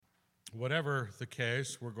whatever the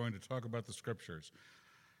case, we're going to talk about the Scriptures.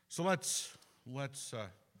 So let's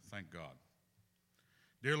thank God.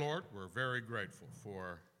 Dear Lord, we're very grateful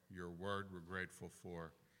for your word. We're grateful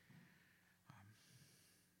for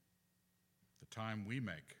the time we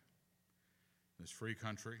make in this free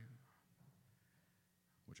country,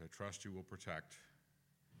 which I trust you will protect.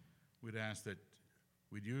 We'd ask that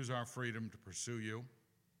we'd use our freedom to pursue you.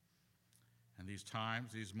 And these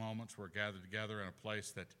times, these moments, we're gathered together in a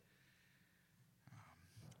place that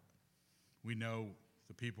we know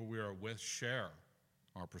the people we are with share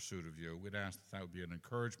our pursuit of you. We'd ask that would be an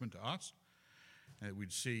encouragement to us, and that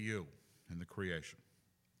we'd see you in the creation.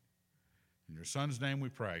 In your Son's name we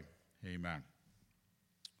pray, amen.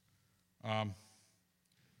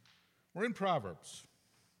 We're in Proverbs.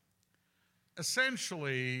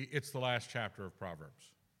 Essentially, it's the last chapter of Proverbs-ish.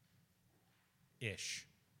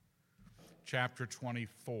 Chapter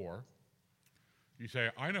 24. You say,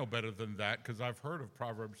 I know better than that because I've heard of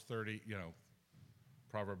Proverbs 30,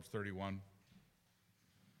 Proverbs 31.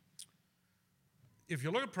 If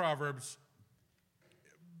you look at Proverbs,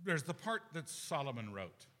 there's the part that Solomon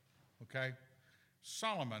wrote, okay?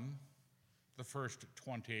 Solomon, the first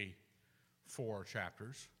 24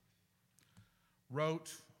 chapters,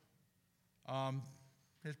 wrote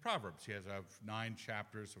his Proverbs. He has 9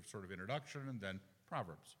 chapters of sort of introduction and then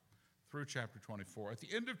Proverbs through chapter 24. At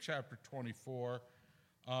the end of chapter 24,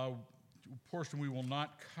 portion we will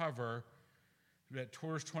not cover, at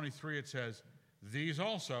verse 23 it says, these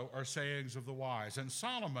also are sayings of the wise. And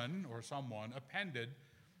Solomon, or someone, appended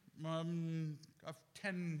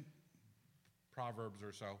 10 proverbs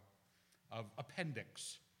or so of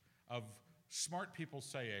appendix of smart people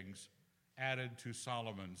sayings added to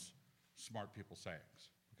Solomon's smart people sayings.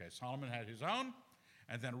 Okay, Solomon had his own,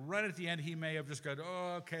 and then right at the end he may have just gone,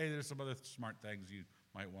 oh, okay, there's some other smart things you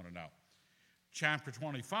might want to know. Chapter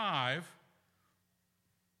 25,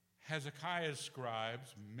 Hezekiah's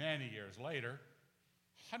scribes, many years later,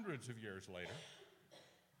 hundreds of years later,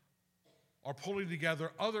 are pulling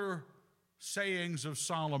together other sayings of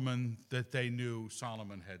Solomon that they knew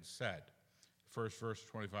Solomon had said. First verse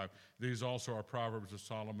 25, these also are Proverbs of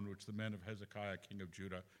Solomon, which the men of Hezekiah, king of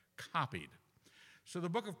Judah, copied. So the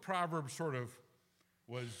book of Proverbs sort of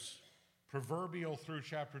was proverbial through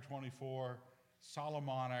chapter 24,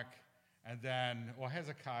 Solomonic, and then,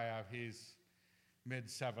 Hezekiah, he's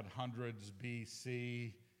mid-700s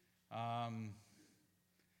BC.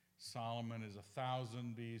 Solomon is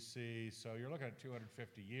 1000 BC, so you're looking at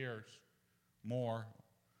 250 years more.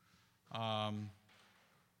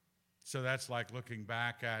 So that's like looking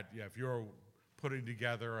back at, if you're putting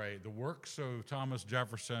together the works of Thomas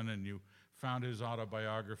Jefferson and you found his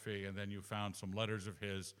autobiography and then you found some letters of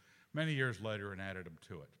his many years later and added them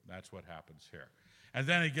to it. That's what happens here. And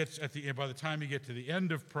then it gets by the time you get to the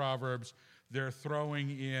end of Proverbs, they're throwing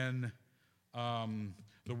in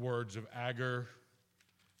the words of Agur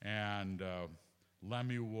and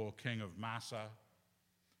Lemuel, king of Massa.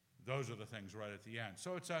 Those are the things right at the end.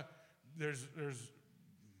 So it's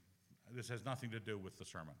this has nothing to do with the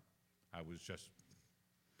sermon.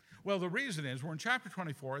 The reason is we're in chapter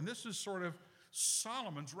 24, and this is sort of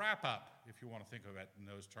Solomon's wrap-up, if you want to think of it in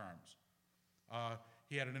those terms.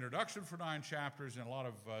 He had an introduction for 9 chapters and a lot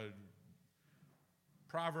of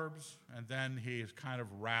Proverbs, and then he's kind of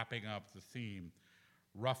wrapping up the theme,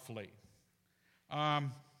 roughly.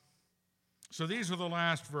 So these are the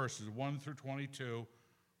last verses, 1 through 22,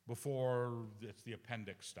 before it's the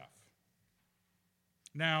appendix stuff.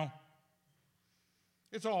 Now,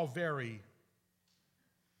 it's all very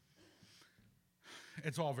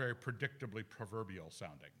predictably proverbial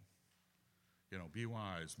sounding. Be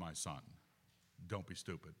wise, my son. Don't be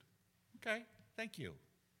stupid. Okay, thank you.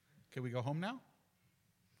 Can we go home now?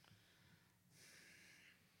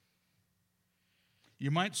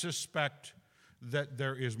 You might suspect that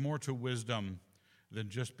there is more to wisdom than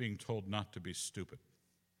just being told not to be stupid.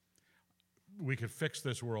 We could fix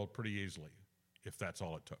this world pretty easily if that's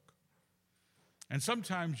all it took. And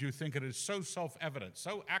sometimes you think it is so self-evident,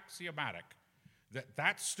 so axiomatic, that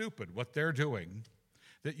that's stupid, what they're doing,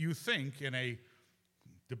 that you think in a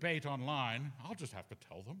debate online, I'll just have to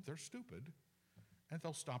tell them they're stupid, and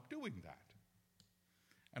they'll stop doing that.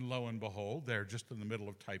 And lo and behold, they're just in the middle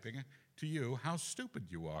of typing to you how stupid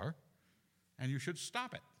you are, and you should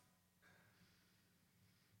stop it.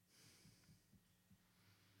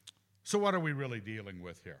 So what are we really dealing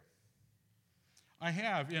with here? I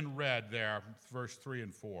have in red there, verse 3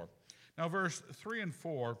 and 4. Now, verse 3 and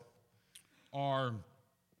 4 are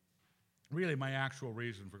really my actual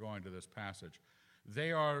reason for going to this passage.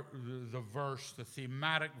 They are the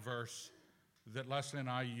thematic verse that Leslie and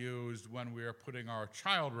I used when we were putting our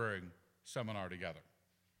child rearing seminar together.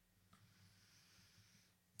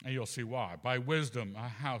 And you'll see why. By wisdom, a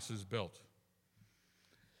house is built,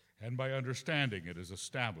 and by understanding, it is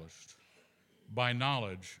established. By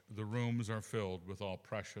knowledge, the rooms are filled with all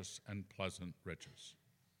precious and pleasant riches.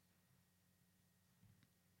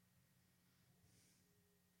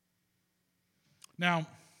 Now,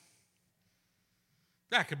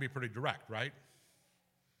 that could be pretty direct, right?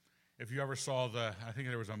 If you ever saw I think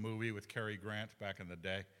there was a movie with Cary Grant back in the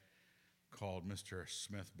day called Mr.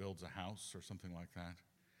 Smith Builds a House or something like that.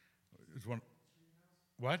 It was one.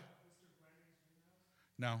 What?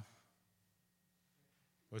 No.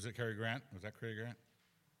 Was it Cary Grant? Was that Cary Grant?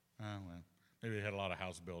 Oh, well, maybe they had a lot of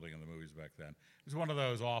house building in the movies back then. It's one of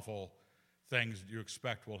those awful things you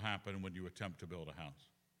expect will happen when you attempt to build a house.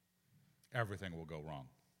 Everything will go wrong.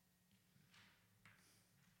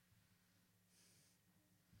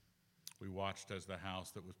 We watched as the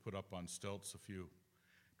house that was put up on stilts a few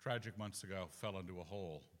tragic months ago fell into a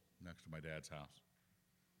hole next to my dad's house.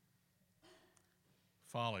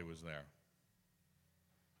 Folly was there.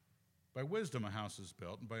 By wisdom a house is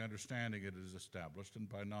built, and by understanding it is established, and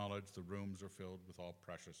by knowledge the rooms are filled with all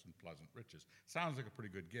precious and pleasant riches. Sounds like a pretty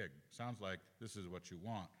good gig. Sounds like this is what you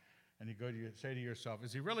want. And you say to yourself,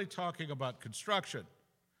 is he really talking about construction?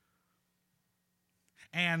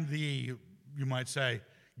 And you might say,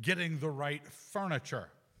 getting the right furniture.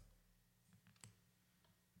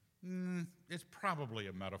 It's probably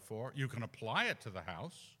a metaphor. You can apply it to the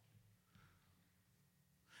house.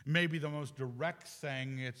 Maybe the most direct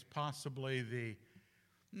thing, it's possibly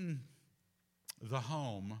the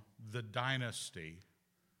home, the dynasty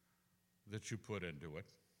that you put into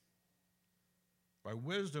it. By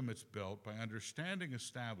wisdom it's built, by understanding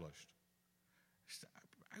established.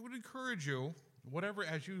 I would encourage you,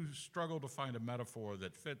 as you struggle to find a metaphor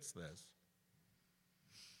that fits this,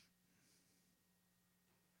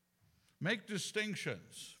 make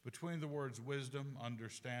distinctions between the words wisdom,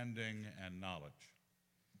 understanding, and knowledge.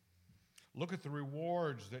 Look at the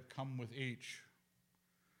rewards that come with each.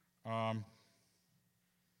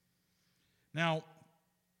 Now,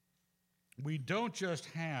 we don't just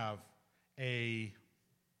have the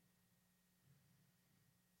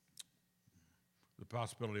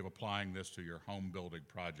possibility of applying this to your home building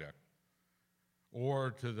project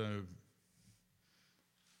or to the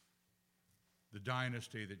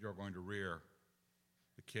dynasty that you're going to rear,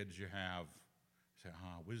 the kids you have. Say,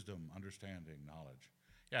 wisdom, understanding, knowledge.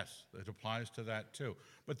 Yes, it applies to that too.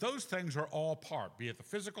 But those things are all part, be it the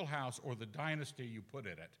physical house or the dynasty you put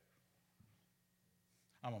in it.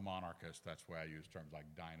 I'm a monarchist, that's why I use terms like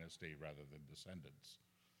dynasty rather than descendants.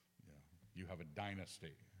 You have a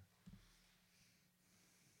dynasty.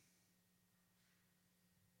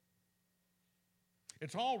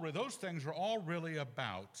 Those things are all really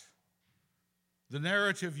about the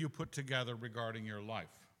narrative you put together regarding your life.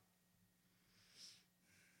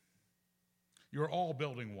 You're all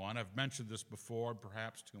building one. I've mentioned this before,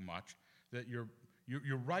 perhaps too much, that you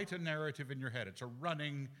write a narrative in your head. It's a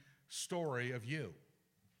running story of you.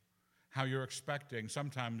 How you're expecting.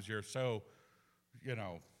 Sometimes you're so,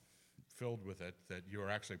 filled with it that you're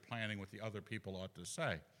actually planning what the other people ought to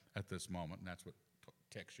say at this moment, and that's what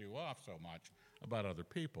ticks you off so much about other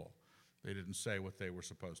people. They didn't say what they were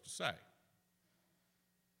supposed to say.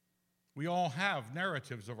 We all have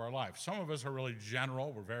narratives of our life. Some of us are really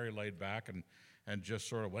general. We're very laid back and just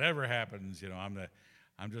sort of whatever happens,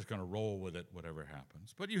 I'm just going to roll with it, whatever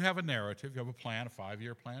happens. But you have a narrative. You have a plan, a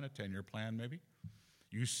 5-year plan, a 10-year plan maybe.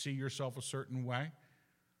 You see yourself a certain way.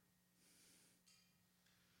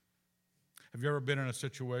 Have you ever been in a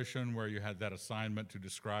situation where you had that assignment to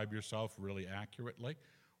describe yourself really accurately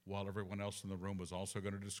while everyone else in the room was also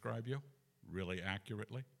going to describe you really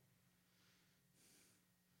accurately?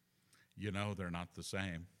 They're not the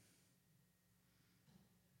same.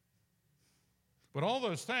 But all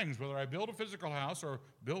those things, whether I build a physical house or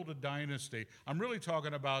build a dynasty, I'm really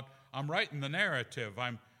talking about, I'm writing the narrative.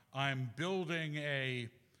 I'm building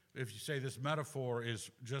if you say this metaphor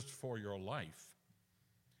is just for your life.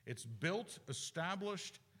 It's built,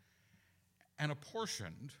 established, and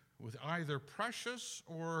apportioned with either precious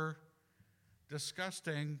or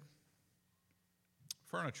disgusting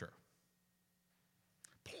furniture.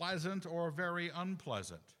 Pleasant or very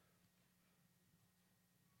unpleasant.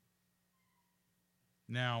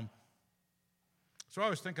 Now, so I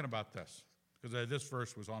was thinking about this, because this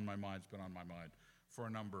verse was on my mind, it's been on my mind for a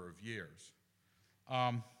number of years.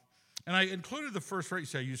 And I included the first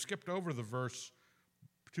verse. You skipped over the verse,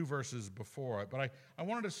 2 verses before it, but I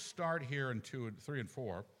wanted to start here in 2 and 3 and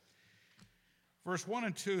 4. Verse 1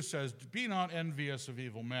 and 2 says, "Be not envious of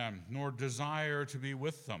evil men, nor desire to be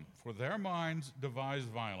with them, for their minds devise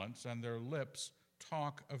violence, and their lips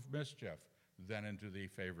talk of mischief." Then into the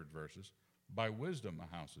favored verses, "By wisdom a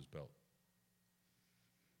house is built."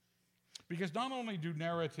 Because not only do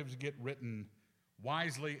narratives get written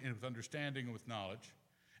wisely and with understanding and with knowledge,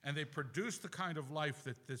 and they produce the kind of life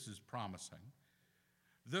that this is promising,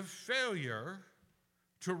 the failure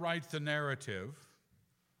to write the narrative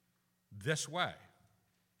this way.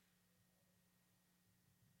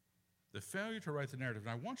 The failure to write the narrative.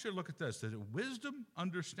 And I want you to look at this. That wisdom,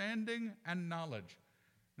 understanding, and knowledge.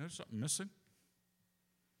 Notice something missing?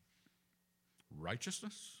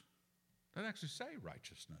 Righteousness. Doesn't actually say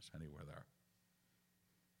righteousness anywhere there.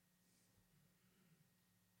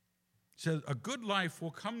 It says, a good life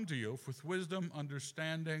will come to you with wisdom,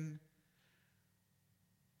 understanding,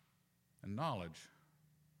 and knowledge.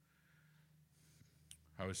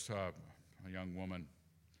 A young woman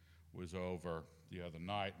was over the other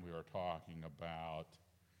night, and we were talking about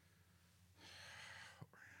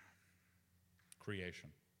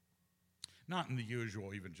creation. Not in the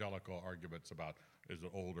usual evangelical arguments about is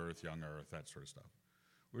it old earth, young earth, that sort of stuff.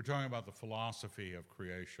 We were talking about the philosophy of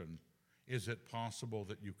creation. Is it possible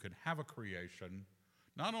that you could have a creation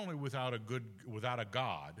not only without a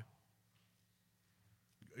God?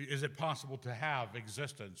 Is it possible to have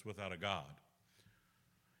existence without a God?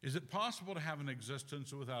 Is it possible to have an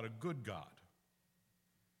existence without a good God?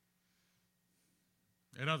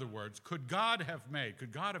 In other words, could God have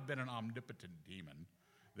been an omnipotent demon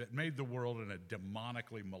that made the world in a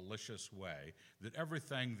demonically malicious way, that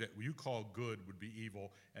everything that you call good would be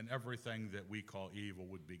evil and everything that we call evil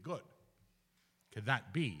would be good? Could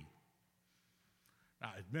that be?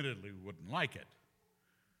 Now, admittedly, we wouldn't like it,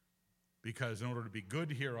 because in order to be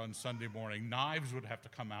good here on Sunday morning, knives would have to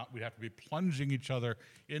come out. We'd have to be plunging each other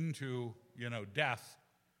into, death,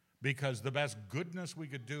 because the best goodness we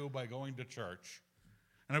could do by going to church,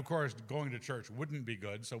 and of course, going to church wouldn't be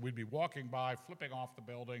good, so we'd be walking by, flipping off the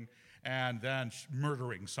building, and then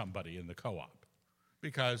murdering somebody in the co-op.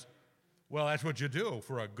 Because, well, that's what you do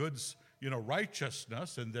for a good,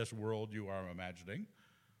 righteousness in this world you are imagining.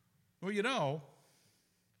 Well,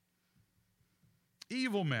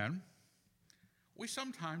 evil men,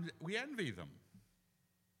 we envy them.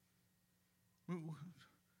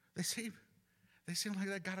 They seem like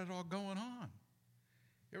they got it all going on.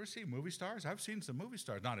 You ever see movie stars? I've seen some movie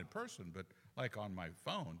stars, not in person, but like on my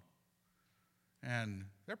phone. And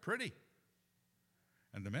they're pretty.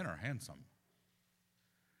 And the men are handsome.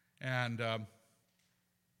 And the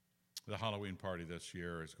Halloween party this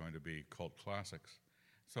year is going to be cult classics.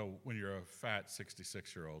 So when you're a fat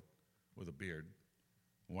 66-year-old with a beard,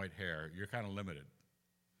 white hair, you're kind of limited.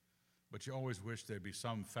 But you always wish there'd be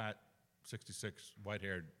some fat 66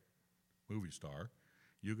 white-haired movie star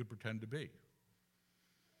you could pretend to be.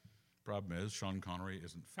 Problem is, Sean Connery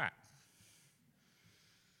isn't fat.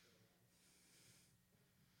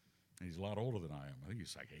 And he's a lot older than I am. I think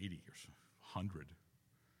he's like 80 or 100.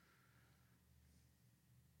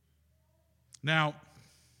 Now,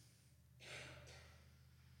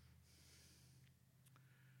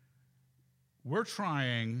 we're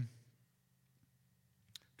trying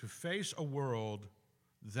to face a world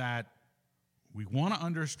that we want to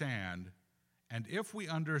understand, and if we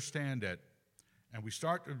understand it, and we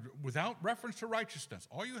start without reference to righteousness,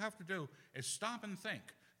 all you have to do is stop and think.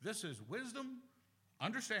 This is wisdom,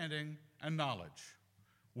 understanding, and knowledge.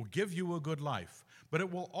 Will give you a good life, but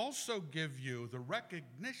it will also give you the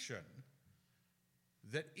recognition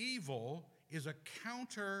that evil is a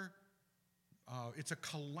it's a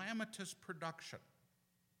calamitous production.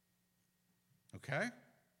 Okay?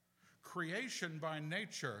 Creation by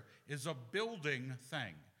nature is a building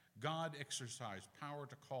thing. God exercised power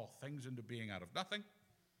to call things into being out of nothing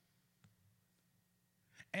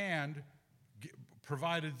and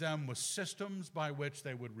provided them with systems by which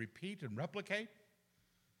they would repeat and replicate.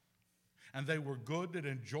 And they were good and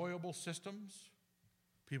enjoyable systems.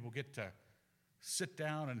 People get to sit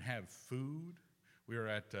down and have food. We were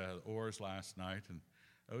at Orr's last night, and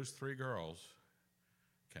those 3 girls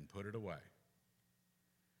can put it away.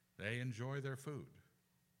 They enjoy their food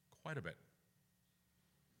quite a bit.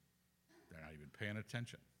 They're not even paying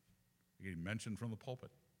attention. Getting mentioned from the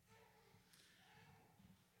pulpit.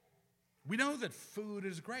 We know that food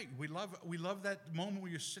is great. We love that moment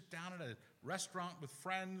where you sit down at a restaurant with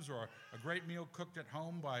friends, or a great meal cooked at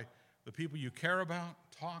home by the people you care about,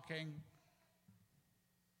 talking.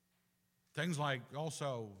 Things like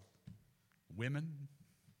also women,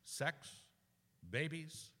 sex,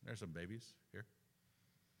 babies. There's some babies here.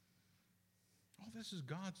 Oh, this is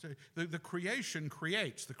God's. The creation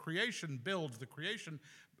creates. The creation builds. The creation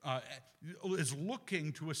is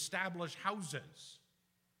looking to establish houses.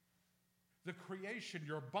 The creation,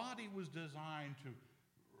 your body was designed to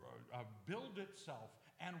build itself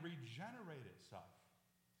and regenerate itself.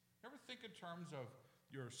 You ever think in terms of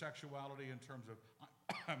your sexuality, in terms of,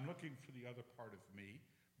 I'm looking for the other part of me,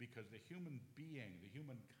 because the human being, the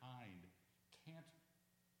human kind, can't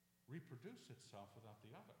reproduce itself without the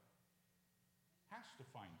other. Has to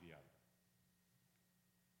find the other.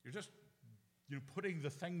 You're just putting the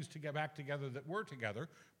things back together that were together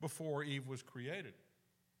before Eve was created.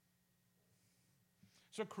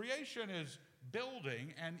 So creation is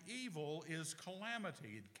building, and evil is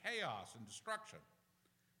calamity, chaos, and destruction.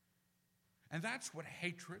 And that's what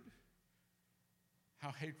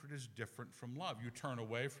how hatred is different from love. You turn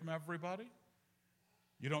away from everybody.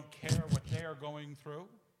 You don't care what they are going through.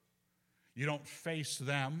 You don't face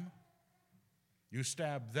them. You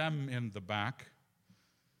stab them in the back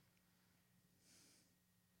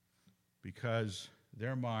because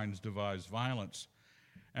their minds devise violence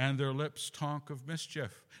and their lips talk of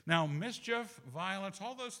mischief. Now, mischief, violence,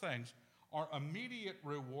 all those things are immediate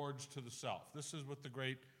rewards to the self. This is what the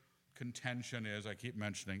great contention is. I keep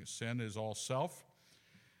mentioning sin is all self,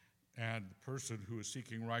 and the person who is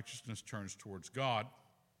seeking righteousness turns towards God.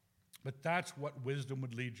 But that's what wisdom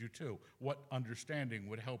would lead you to, what understanding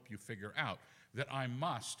would help you figure out, that I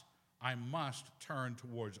must turn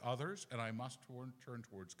towards others, and I must turn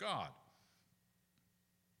towards God.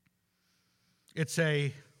 It's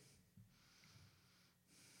the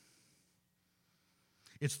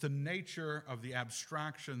nature of the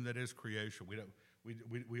abstraction that is creation.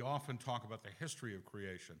 We often talk about the history of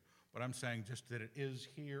creation, but I'm saying just that it is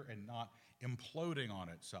here and not imploding on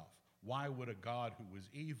itself. Why would a God who was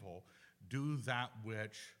evil do that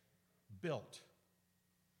which built,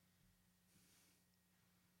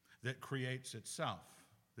 that creates itself,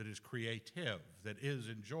 that is creative, that is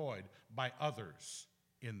enjoyed by others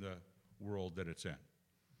in the world that it's in?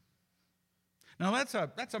 Now that's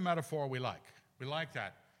a metaphor we like. We like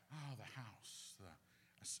that. Oh, the house,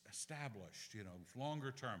 the established,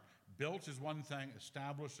 longer term. Built is one thing,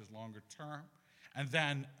 established is longer term, and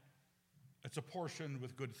then it's apportioned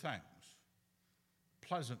with good things,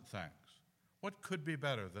 pleasant things. What could be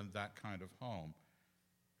better than that kind of home?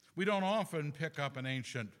 We don't often pick up an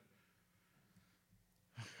ancient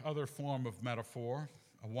other form of metaphor.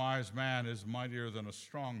 A wise man is mightier than a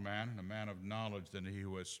strong man, and a man of knowledge than he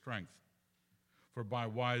who has strength. For by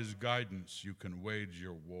wise guidance you can wage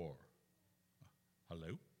your war.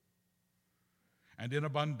 Hello? And in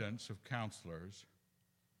abundance of counselors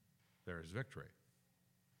there is victory.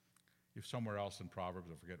 If somewhere else in Proverbs,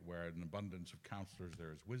 I forget where, in abundance of counselors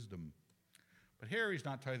there is wisdom. But here he's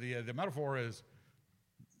not telling you, the metaphor is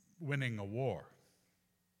winning a war.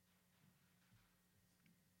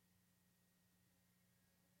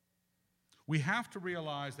 We have to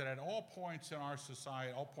realize that at all points in our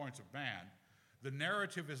society, all points of man, the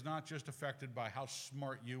narrative is not just affected by how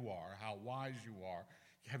smart you are, how wise you are.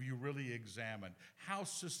 Have you really examined how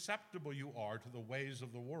susceptible you are to the ways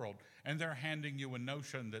of the world? And they're handing you a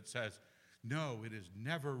notion that says, no, it is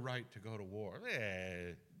never right to go to war.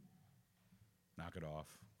 Knock it off.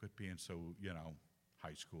 Quit being so,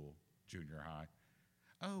 high school, junior high.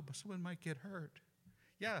 Oh, but someone might get hurt.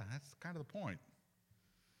 Yeah, that's kind of the point.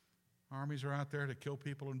 Armies are out there to kill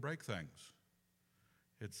people and break things.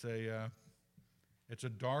 It's a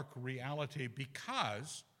dark reality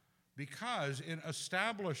because in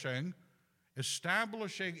establishing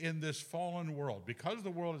in this fallen world, because the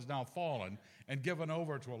world is now fallen and given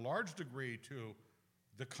over to a large degree to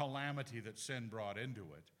the calamity that sin brought into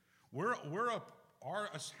it, our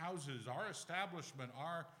houses, our establishment,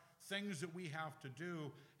 our things that we have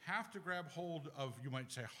to grab hold of, you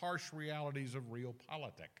might say, harsh realities of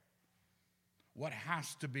realpolitik. What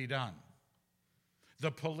has to be done? The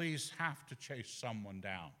police have to chase someone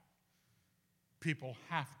down. People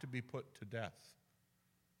have to be put to death.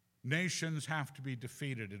 Nations have to be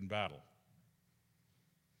defeated in battle.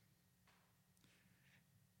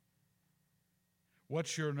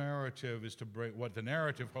 What's your narrative is to bring, what the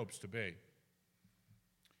narrative hopes to be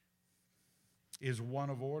is one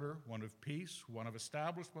of order, one of peace, one of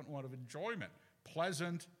establishment, one of enjoyment,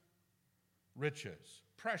 pleasant riches,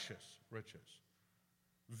 precious riches,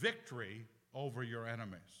 victory over your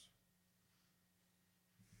enemies.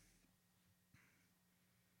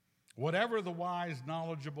 Whatever the wise,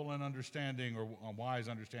 knowledgeable, and understanding, or wise,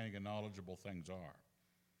 understanding, and knowledgeable things are,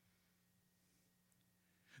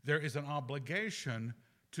 there is an obligation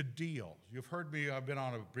to deal. You've heard me, I've been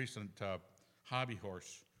on a recent hobby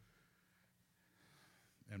horse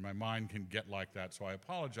And my mind can get like that, so I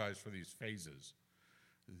apologize for these phases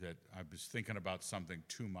that I was thinking about something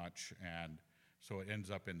too much, and so it ends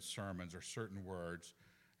up in sermons or certain words.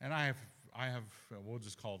 And I have, we'll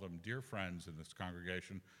just call them dear friends in this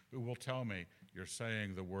congregation, who will tell me, you're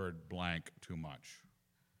saying the word blank too much.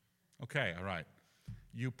 Okay, all right.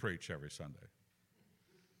 You preach every Sunday.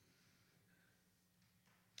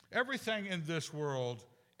 Everything in this world,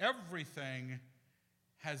 everything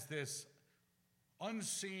has this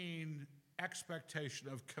unseen expectation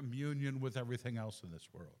of communion with everything else in this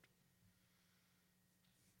world.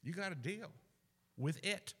 You got to deal with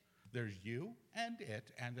it. There's you and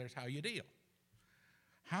it, and there's how you deal.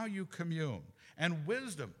 How you commune. And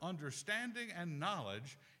wisdom, understanding, and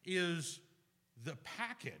knowledge is the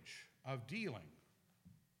package of dealing.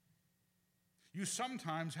 You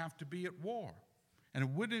sometimes have to be at war.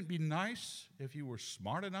 And wouldn't it be nice if you were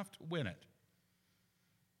smart enough to win it?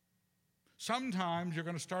 Sometimes you're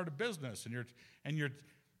going to start a business, and you're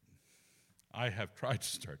I have tried to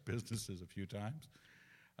start businesses a few times,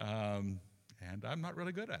 and I'm not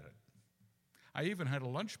really good at it. I even had a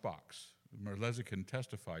lunchbox. Marleza can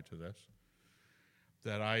testify to this.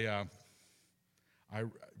 That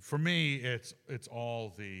for me, it's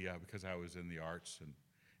all the because I was in the arts, and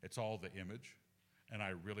it's all the image, and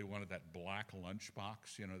I really wanted that black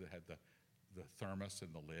lunchbox, that had the thermos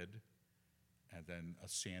and the lid, and then a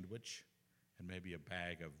sandwich, and maybe a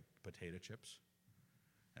bag of potato chips,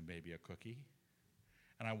 and maybe a cookie,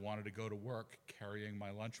 and I wanted to go to work carrying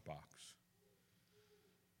my lunchbox.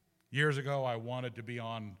 Years ago, I wanted to be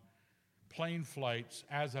on plane flights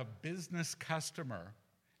as a business customer,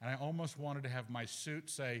 and I almost wanted to have my suit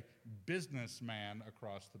say businessman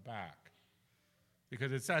across the back.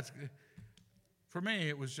 Because for me,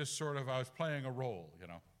 it was just sort of, I was playing a role,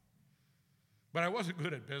 But I wasn't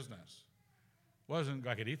good at business.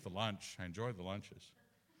 I could eat the lunch. I enjoyed the lunches.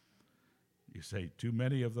 You say, too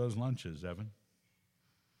many of those lunches, Evan.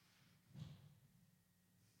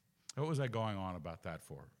 What was I going on about that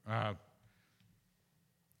for?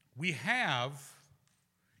 We have,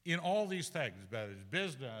 in all these things, whether it's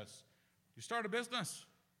business, you start a business.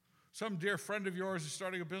 Some dear friend of yours is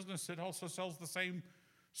starting a business that also sells the same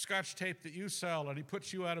Scotch tape that you sell, and he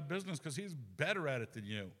puts you out of business because he's better at it than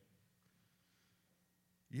you.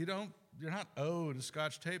 You're not owed a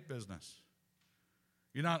Scotch tape business.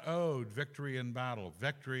 You're not owed victory in battle.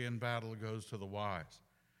 Victory in battle goes to the wise,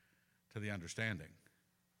 to the understanding.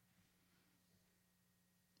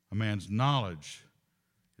 A man's knowledge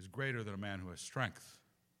is greater than a man who has strength.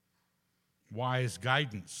 Wise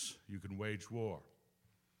guidance, you can wage war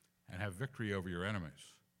and have victory over your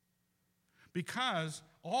enemies. Because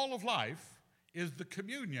all of life is the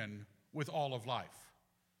communion with all of life.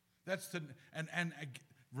 And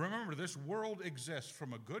remember, this world exists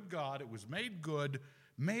from a good God. It was made good,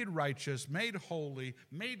 made righteous, made holy,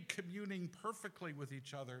 made communing perfectly with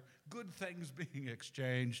each other, good things being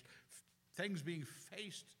exchanged, things being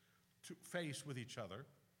face to face with each other.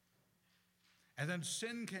 And then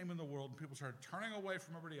sin came in the world, and people started turning away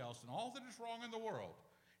from everybody else. And all that is wrong in the world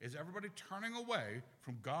is everybody turning away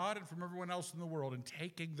from God and from everyone else in the world and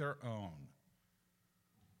taking their own.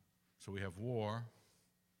 So we have war.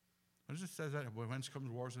 What does it say that? Whence comes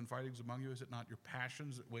wars and fightings among you? Is it not your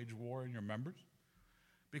passions that wage war in your members?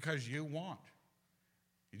 Because you want.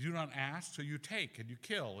 You do not ask, so you take, and you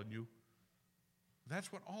kill, and you...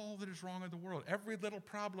 That's what all that is wrong in the world. Every little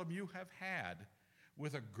problem you have had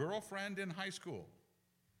with a girlfriend in high school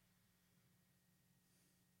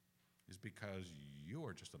is because you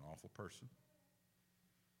are just an awful person.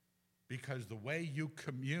 Because the way you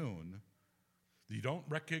commune, you don't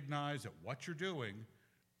recognize that what you're doing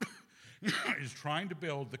is trying to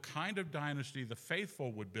build the kind of dynasty the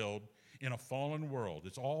faithful would build in a fallen world.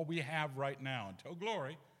 It's all we have right now. Until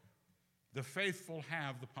glory, the faithful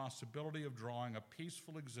have the possibility of drawing a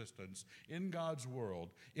peaceful existence in God's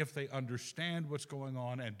world if they understand what's going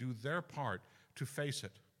on and do their part to face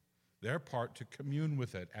it, their part to commune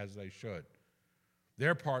with it as they should,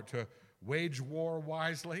 their part to wage war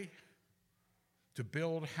wisely, to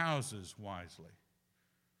build houses wisely.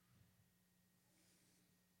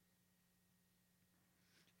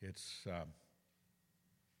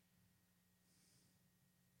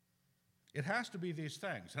 It has to be these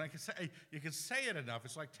things. And you can say it enough.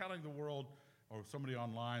 It's like telling the world or somebody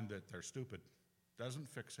online that they're stupid. Doesn't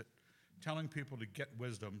fix it. Telling people to get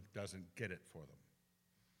wisdom doesn't get it for them.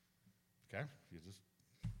 Okay?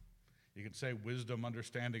 You can say wisdom,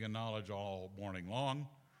 understanding, and knowledge all morning long,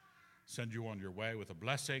 send you on your way with a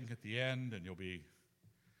blessing at the end, and you'll be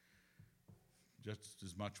just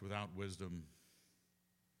as much without wisdom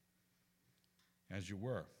as you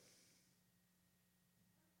were.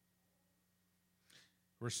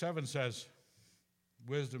 Verse 7 says,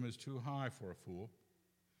 wisdom is too high for a fool.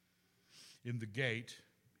 In the gate,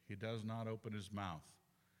 he does not open his mouth.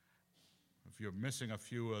 If you're missing a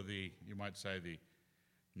few of the, you might say,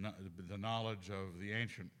 the knowledge of the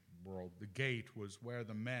ancient world, the gate was where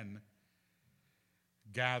the men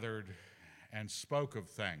gathered and spoke of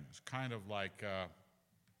things, kind of like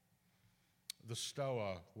the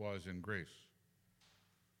Stoa was in Greece.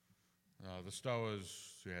 The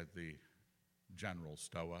Stoas, you had the general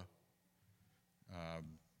Stoa,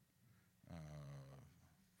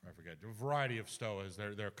 I forget, a variety of Stoas.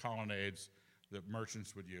 They're colonnades that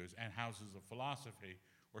merchants would use, and houses of philosophy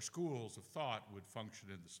or schools of thought would function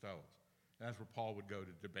in the Stoas. That's where Paul would go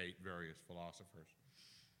to debate various philosophers.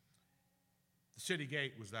 The city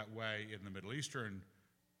gate was that way in the Middle Eastern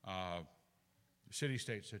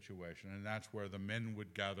city-state situation, and that's where the men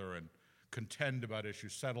would gather and contend about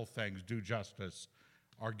issues, settle things, do justice,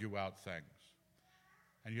 argue out things.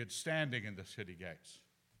 And you had standing in the city gates.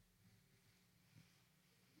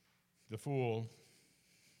 The fool,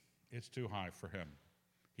 it's too high for him.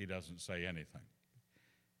 He doesn't say anything.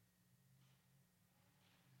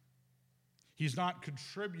 He's not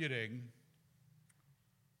contributing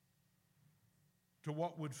to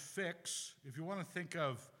what would fix. If you want to think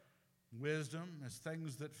of wisdom as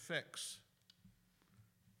things that fix.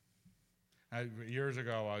 Years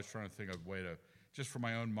ago, I was trying to think of a way to, just for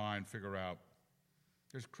my own mind, figure out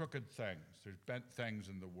there's crooked things, there's bent things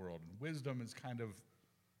in the world. And wisdom is kind of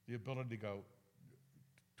the ability to go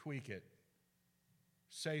tweak it,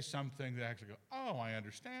 say something that actually go, oh, I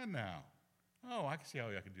understand now. Oh, I can see how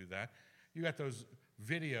I can do that. You got those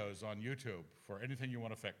videos on YouTube for anything you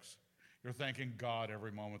want to fix. You're thanking God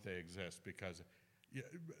every moment they exist because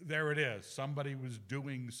there it is. Somebody was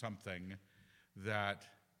doing something that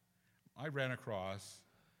I ran across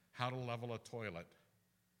how to level a toilet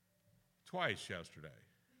twice yesterday.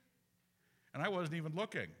 And I wasn't even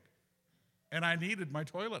looking. And I needed my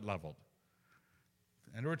toilet leveled.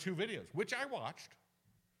 And there were 2 videos, which I watched.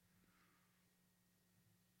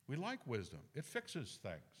 We like wisdom. It fixes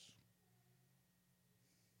things.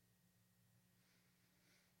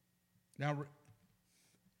 Now,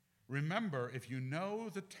 remember, if you know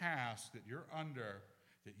the task that you're under,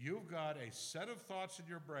 that you've got a set of thoughts in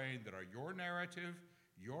your brain that are your narrative,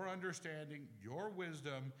 your understanding, your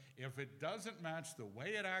wisdom, if it doesn't match the way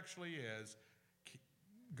it actually is,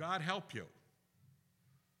 God help you.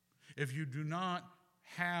 If you do not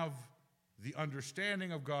have the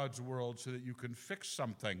understanding of God's world so that you can fix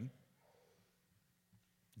something,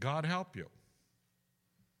 God help you.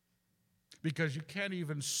 Because you can't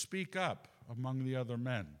even speak up among the other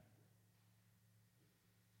men.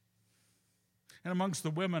 And amongst the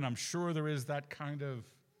women, I'm sure there is that kind of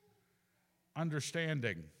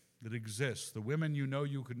understanding that exists. The women you know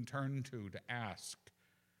you can turn to ask,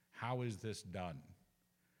 how is this done?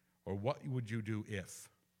 Or what would you do if?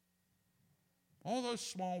 All those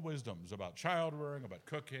small wisdoms about child rearing, about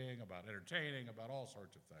cooking, about entertaining, about all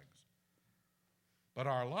sorts of things. But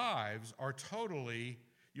our lives are totally,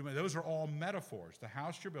 those are all metaphors. The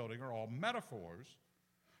house you're building are all metaphors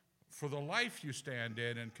for the life you stand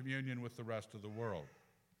in communion with the rest of the world.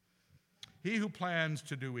 He who plans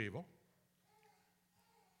to do evil,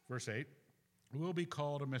 verse 8, will be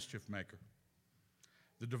called a mischief maker.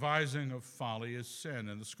 The devising of folly is sin,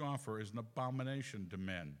 and the scoffer is an abomination to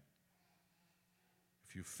men.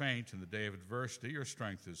 If you faint in the day of adversity, your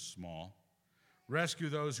strength is small. Rescue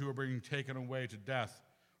those who are being taken away to death.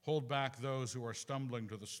 Hold back those who are stumbling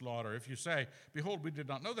to the slaughter. If you say, behold, we did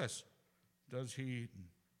not know this, does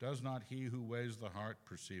not he who weighs the heart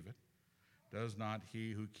perceive it? Does not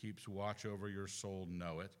he who keeps watch over your soul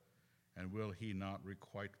know it? And will he not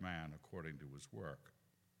requite man according to his work?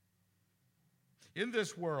 In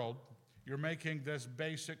this world, you're making this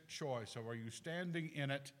basic choice of, are you standing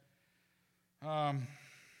in it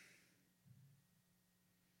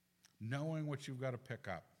knowing what you've got to pick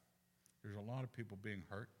up? There's a lot of people being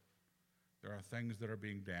hurt. There are things that are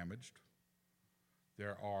being damaged.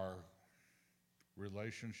 There are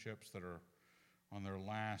relationships that are on their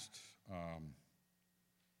last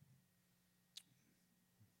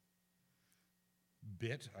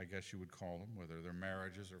bit, I guess you would call them, whether they're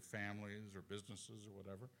marriages or families or businesses or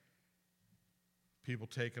whatever. People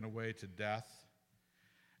taken away to death.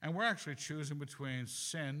 And we're actually choosing between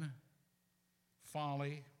sin,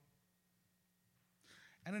 folly,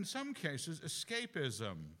 and in some cases,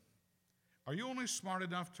 escapism. Are you only smart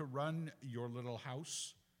enough to run your little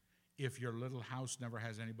house if your little house never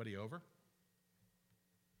has anybody over?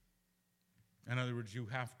 In other words, you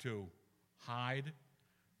have to hide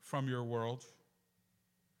from your world.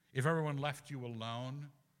 If everyone left you alone,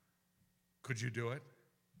 could you do it?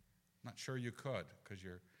 Not sure you could, because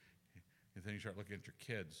then you start looking at your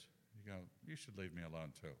kids. You go, you should leave me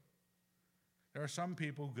alone too. There are some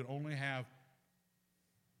people who could only have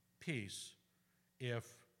peace if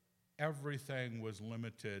everything was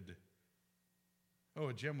limited.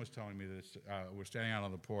 Oh, Jim was telling me this. We're standing out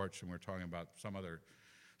on the porch and we're talking about some other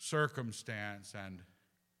circumstance, and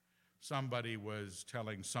somebody was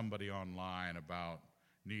telling somebody online about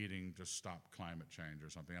needing to stop climate change or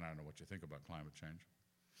something, and I don't know what you think about climate change.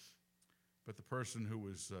 But the person who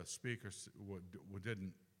was speaker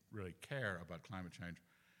didn't really care about climate change.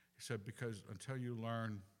 He said, because until you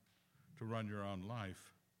learn to run your own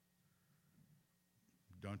life,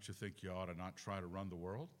 don't you think you ought to not try to run the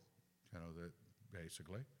world? That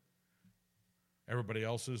basically. Everybody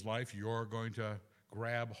else's life you're going to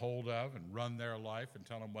grab hold of and run their life and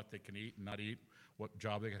tell them what they can eat and not eat, what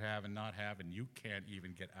job they can have and not have, and you can't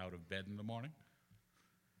even get out of bed in the morning.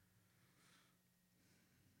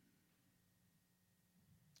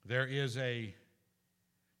 There is a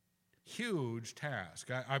huge task.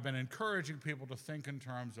 I've been encouraging people to think in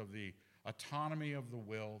terms of the autonomy of the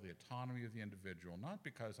will, the autonomy of the individual, not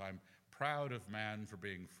because I'm proud of man for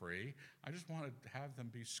being free. I just want to have them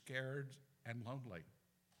be scared and lonely.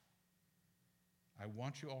 I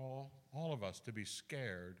want you all of us, to be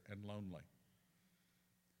scared and lonely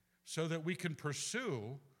so that we can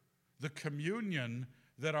pursue the communion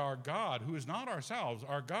that our God, who is not ourselves,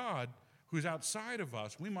 our God who's outside of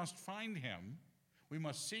us, we must find him, we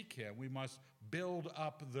must seek him, we must build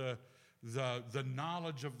up the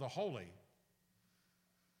knowledge of the holy,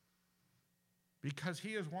 because he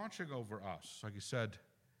is watching over us. Like he said,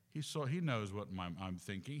 he knows what I'm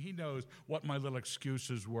thinking. He knows what my little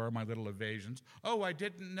excuses were, my little evasions. Oh, I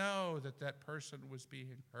didn't know that person was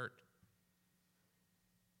being hurt.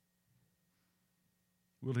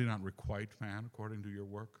 Will he not requite man according to your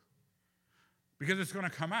work? Because it's going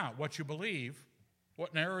to come out, what you believe,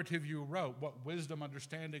 what narrative you wrote, what wisdom,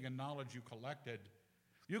 understanding, and knowledge you collected.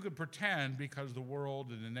 You could pretend because the world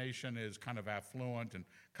and the nation is kind of affluent, and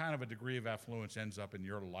kind of a degree of affluence ends up in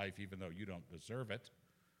your life even though you don't deserve it.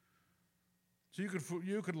 So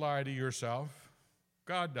you could lie to yourself.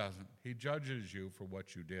 God doesn't. He judges you for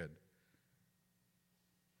what you did.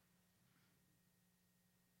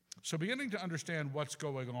 So beginning to understand what's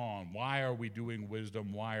going on, why are we doing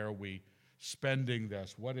wisdom? Why are we spending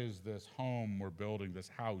this? What is this home we're building, this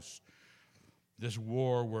house, this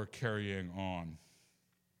war we're carrying on?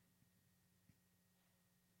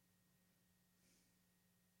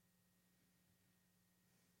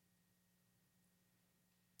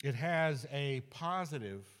 It has a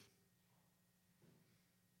positive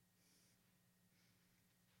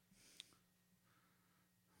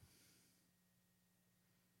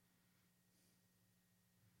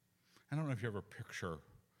I don't know if you ever picture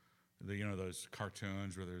those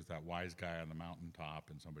cartoons where there's that wise guy on the mountaintop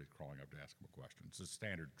and somebody's crawling up to ask him a question. It's a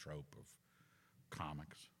standard trope of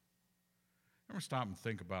comics. Ever stop and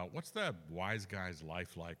think about what's that wise guy's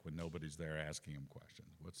life like when nobody's there asking him questions?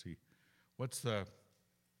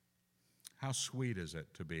 How sweet is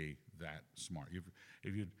it to be that smart?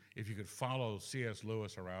 If you could follow C.S.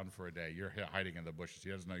 Lewis around for a day, you're hiding in the bushes. He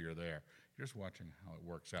doesn't know you're there. You're just watching how it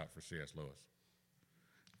works out for C.S. Lewis.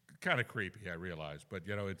 Kind of creepy, I realize, but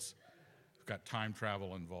it's got time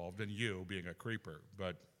travel involved and you being a creeper.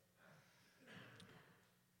 But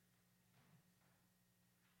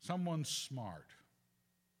someone smart.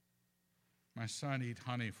 My son, eat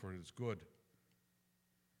honey, for it is good,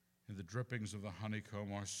 and the drippings of the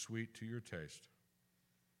honeycomb are sweet to your taste.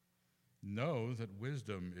 Know that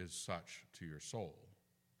wisdom is such to your soul.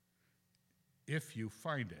 If you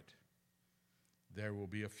find it, there will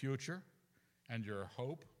be a future, and your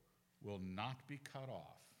hope will not be cut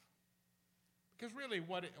off. Because really,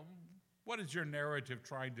 what is your narrative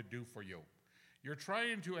trying to do for you? You're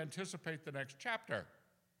trying to anticipate the next chapter.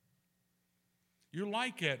 You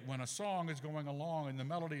like it when a song is going along and the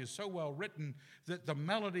melody is so well written that the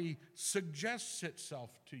melody suggests itself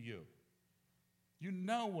to you. You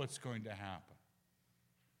know what's going to happen.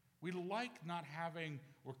 We like not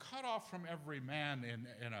we're cut off from every man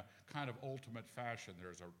in a kind of ultimate fashion.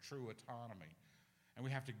 There's a true autonomy. And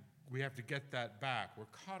we have to get that back. We're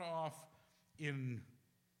cut off in,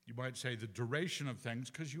 you might say, the duration of things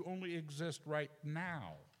because you only exist right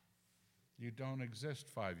now. You don't exist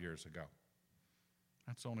 5 years ago.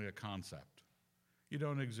 That's only a concept. You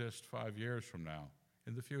don't exist 5 years from now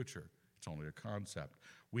in the future. It's only a concept.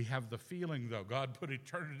 We have the feeling, though, God put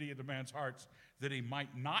eternity into man's hearts that he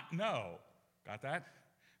might not know, got that?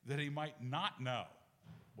 That he might not know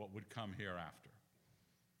what would come hereafter.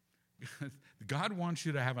 God wants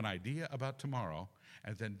you to have an idea about tomorrow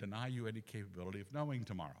and then deny you any capability of knowing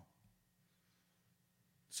tomorrow.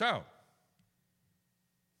 So,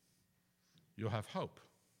 you'll have hope.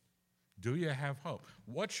 Do you have hope?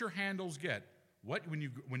 What's your handles get? When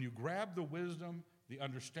you grab the wisdom, the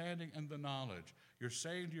understanding, and the knowledge, you're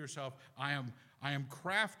saying to yourself, I am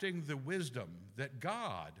crafting the wisdom that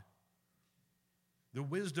God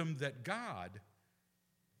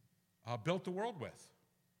built the world with.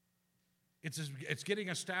 It's getting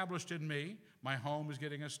established in me. My home is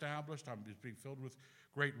getting established. I'm being filled with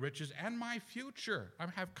great riches. And my future, I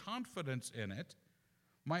have confidence in it.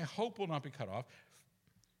 My hope will not be cut off.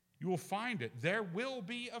 You will find it. There will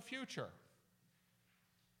be a future.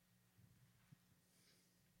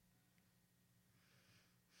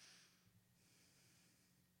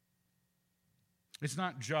 It's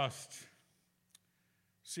not just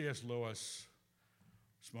C.S. Lewis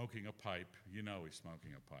smoking a pipe. You know he's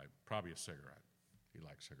smoking a pipe. Probably a cigarette. He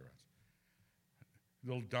likes cigarettes.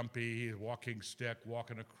 Little dumpy, walking stick,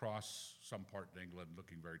 walking across some part in England,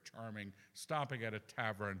 looking very charming, stopping at a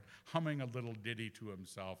tavern, humming a little ditty to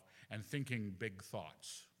himself, and thinking big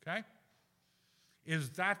thoughts. Okay? Is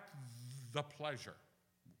that the pleasure?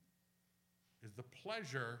 Is the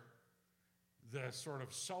pleasure the sort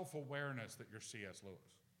of self-awareness that you're C.S. Lewis?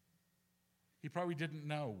 He probably didn't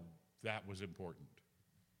know that was important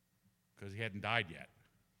because he hadn't died yet.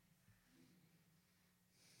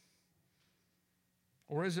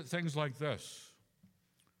 Or is it things like this,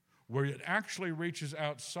 where it actually reaches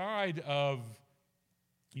outside of,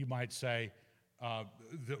 you might say,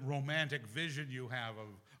 the romantic vision you have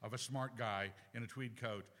of a smart guy in a tweed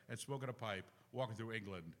coat and smoking a pipe, walking through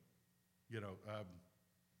England?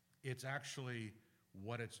 It's actually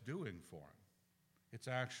what it's doing for him. It's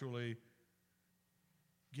actually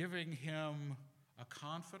giving him a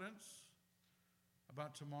confidence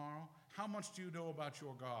about tomorrow. How much do you know about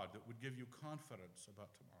your God that would give you confidence about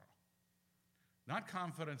tomorrow? Not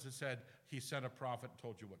confidence that said he sent a prophet and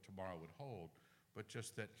told you what tomorrow would hold, but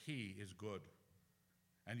just that he is good.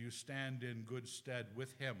 And you stand in good stead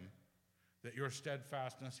with him, that your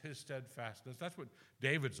steadfastness, his steadfastness, that's what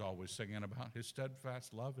David's always singing about. His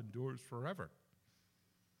steadfast love endures forever.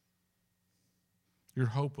 Your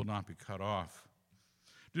hope will not be cut off.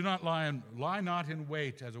 Do not lie not in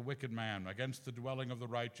wait as a wicked man against the dwelling of the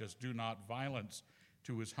righteous. Do not violence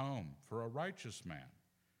to his home. For a righteous man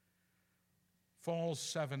falls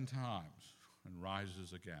 7 times and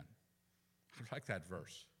rises again. I like that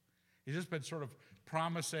verse. He's just been sort of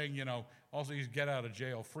promising, also these get out of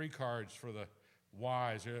jail free cards for the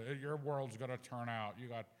wise. Your world's going to turn out.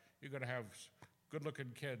 You're going to have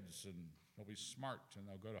good-looking kids, and they'll be smart, and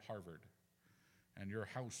they'll go to Harvard, and your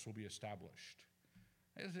house will be established.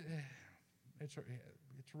 It's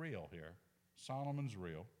real here. Solomon's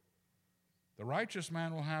real. The righteous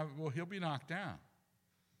man he'll be knocked down.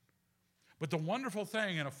 But the wonderful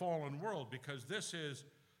thing in a fallen world, because this is,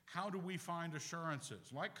 how do we find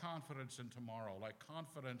assurances? Like confidence in tomorrow, like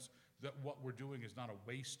confidence that what we're doing is not a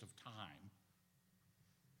waste of time.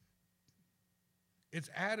 It's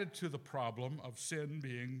added to the problem of sin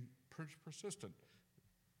being persistent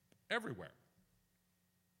everywhere.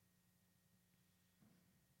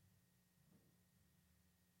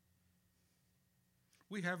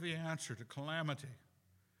 We have the answer to calamity.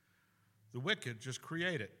 The wicked just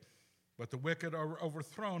create it, but the wicked are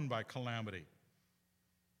overthrown by calamity.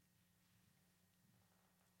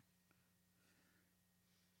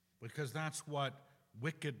 Because that's what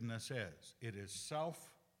wickedness is. It is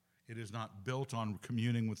self. It is not built on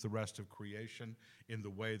communing with the rest of creation in the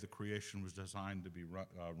way the creation was designed to be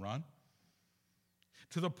run.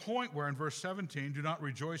 To the point where in verse 17, do not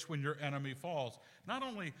rejoice when your enemy falls. Not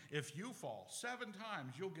only if you fall, 7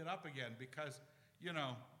 times you'll get up again because,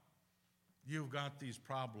 you've got these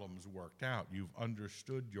problems worked out. You've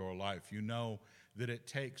understood your life. You know that it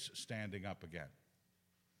takes standing up again.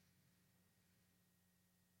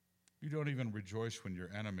 You don't even rejoice when your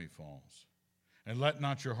enemy falls. And let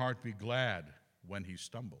not your heart be glad when he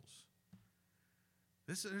stumbles.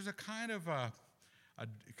 There's a kind of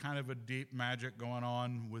a deep magic going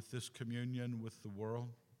on with this communion with the world.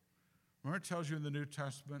 Remember it tells you in the New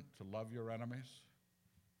Testament to love your enemies?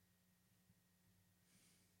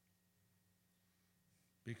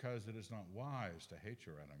 Because it is not wise to hate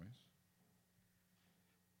your enemies.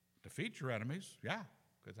 Defeat your enemies, yeah,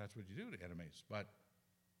 because that's what you do to enemies, but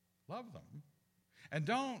love them. And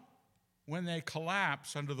don't, when they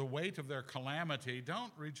collapse under the weight of their calamity,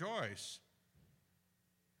 don't rejoice,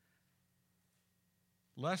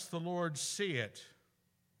 lest the Lord see it.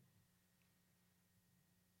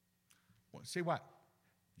 See what?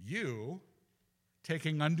 You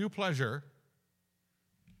taking undue pleasure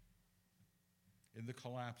in the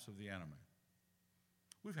collapse of the enemy.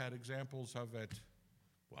 We've had examples of it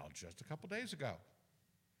Well, just a couple days ago,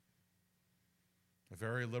 a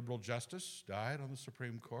very liberal justice died on the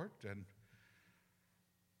Supreme Court, and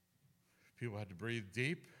people had to breathe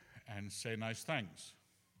deep and say nice things.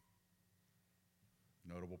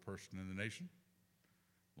 Notable person in the nation,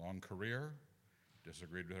 long career,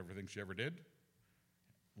 disagreed with everything she ever did.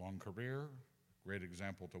 Long career, great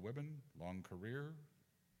example to women, long career,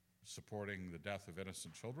 supporting the death of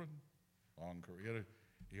innocent children, long career.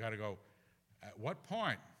 You got to go, at what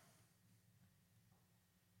point?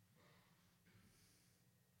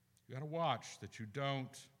 You got to watch that you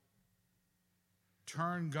don't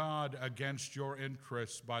turn God against your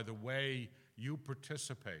interests by the way you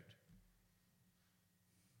participate.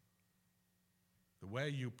 The way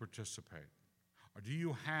you participate. Or do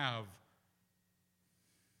you have,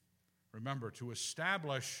 remember, to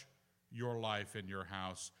establish your life in your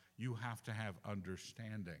house, you have to have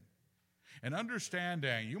understanding. And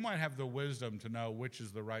understanding, you might have the wisdom to know which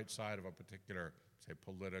is the right side of a particular, say,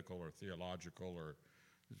 political or theological or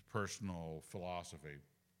personal philosophy.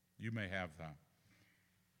 You may have that.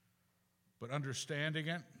 But understanding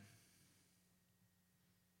it,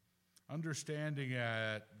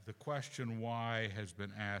 the question why has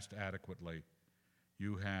been asked adequately.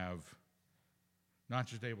 You have not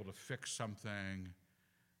just able to fix something.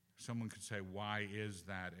 Someone could say, why is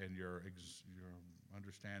that? And your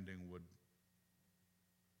understanding would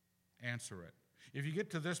answer it. If you get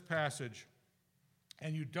to this passage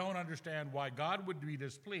and you don't understand why God would be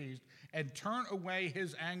displeased and turn away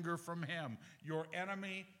his anger from him, your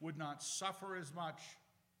enemy would not suffer as much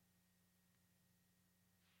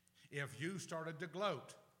if you started to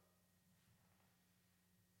gloat.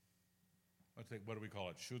 What do we call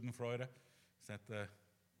it? Schadenfreude? Is that the...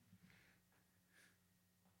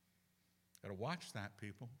 Got to watch that,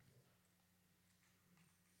 people.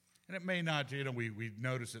 And it may not, we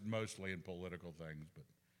notice it mostly in political things, but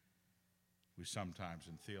we sometimes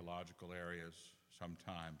in theological areas,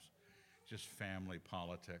 sometimes just family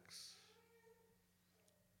politics.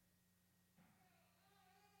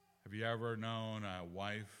 Have you ever known a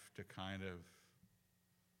wife to kind of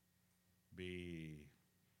be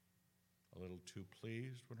a little too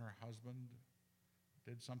pleased when her husband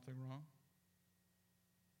did something wrong?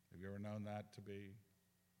 Have you ever known that to be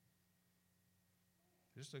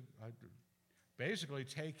just basically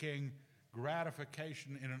taking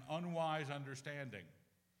gratification in an unwise understanding?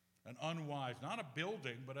 An unwise, not a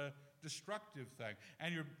building, but a destructive thing.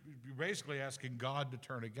 And you're basically asking God to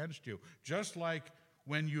turn against you. Just like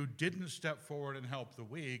when you didn't step forward and help the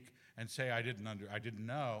weak and say, I didn't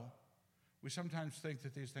know. We sometimes think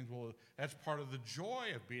that these things, that's part of the joy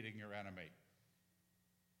of beating your enemy,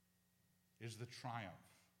 is the triumph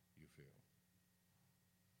you feel.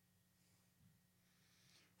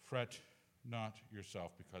 Fret not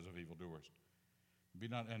yourself because of evildoers. Be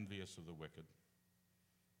not envious of the wicked,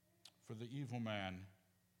 for the evil man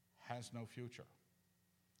has no future,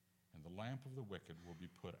 and the lamp of the wicked will be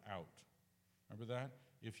put out. Remember that?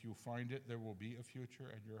 If you find it, there will be a future,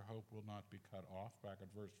 and your hope will not be cut off. Back at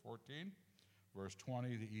verse 14. Verse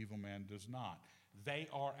 20, the evil man does not. They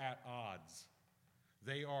are at odds.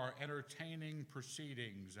 They are entertaining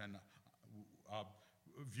proceedings and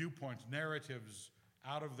viewpoints, narratives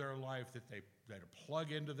out of their life that they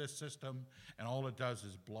plug into this system, and all it does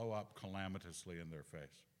is blow up calamitously in their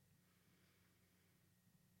face.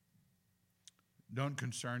 Don't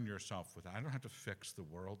concern yourself with that. I don't have to fix the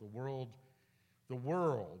world. The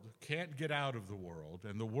world can't get out of the world,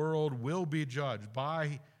 and the world will be judged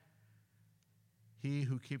by he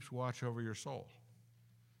who keeps watch over your soul.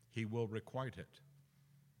 He will requite it.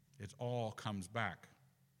 It all comes back.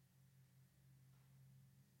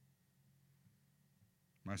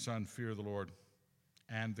 My son, fear the Lord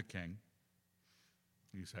and the king.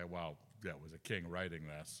 You say, well, that was a king writing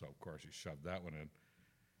this, so of course he shoved that one in.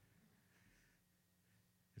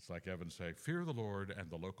 It's like Evan saying, fear the Lord and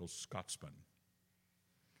the local Scotsman.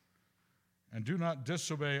 And do not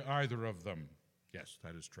disobey either of them. Yes,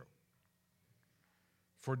 that is true.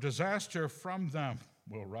 For disaster from them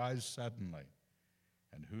will rise suddenly,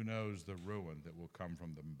 and who knows the ruin that will come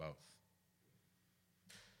from them both.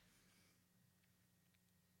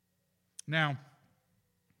 Now,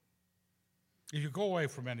 if you go away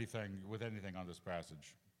from anything on this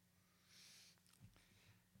passage,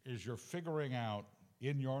 is you're figuring out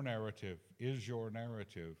in your narrative, is your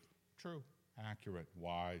narrative true, accurate,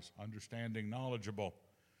 wise, understanding, knowledgeable?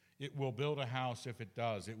 It will build a house if it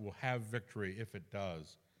does. It will have victory if it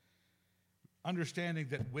does. Understanding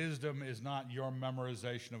that wisdom is not your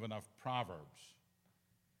memorization of enough proverbs.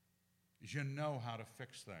 You know how to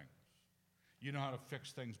fix things. You know how to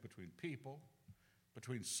fix things between people,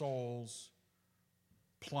 between souls,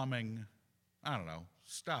 plumbing, I don't know,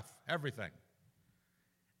 stuff, everything.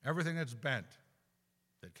 Everything that's bent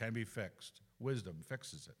that can be fixed, wisdom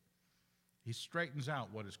fixes it. He straightens out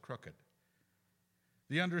what is crooked.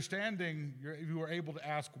 The understanding, you are able to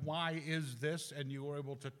ask, why is this? And you are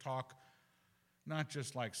able to talk not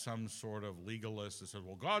just like some sort of legalist that says,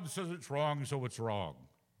 well, God says it's wrong, so it's wrong.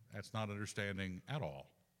 That's not understanding at all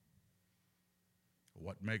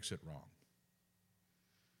what makes it wrong.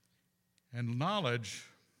 And knowledge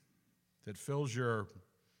that fills your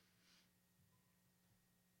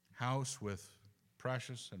house with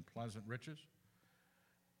precious and pleasant riches,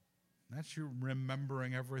 that's you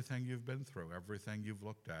remembering everything you've been through, everything you've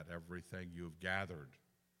looked at, everything you've gathered.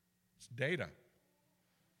 It's data.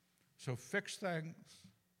 So fix things.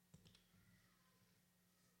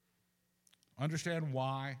 Understand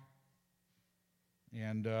why.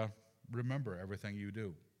 And remember everything you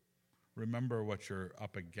do. Remember what you're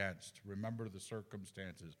up against. Remember the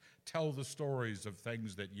circumstances. Tell the stories of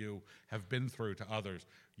things that you have been through to others.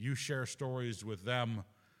 You share stories with them.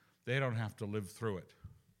 They don't have to live through it.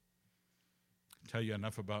 Tell you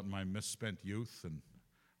enough about my misspent youth and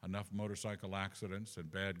enough motorcycle accidents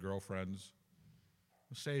and bad girlfriends.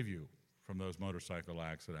 Will save you from those motorcycle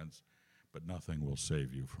accidents, but nothing will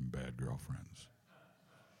save you from bad girlfriends.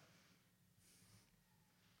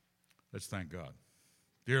 Let's thank God.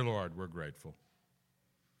 Dear Lord, we're grateful.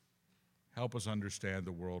 Help us understand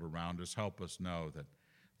the world around us. Help us know that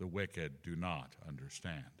the wicked do not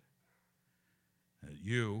understand. That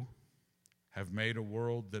you have made a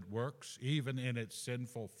world that works, even in its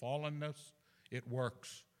sinful fallenness, it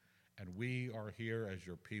works. And we are here as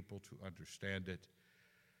your people to understand it,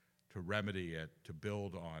 to remedy it, to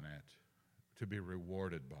build on it, to be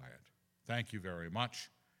rewarded by it. Thank you very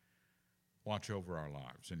much. Watch over our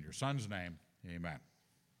lives. In your Son's name, amen.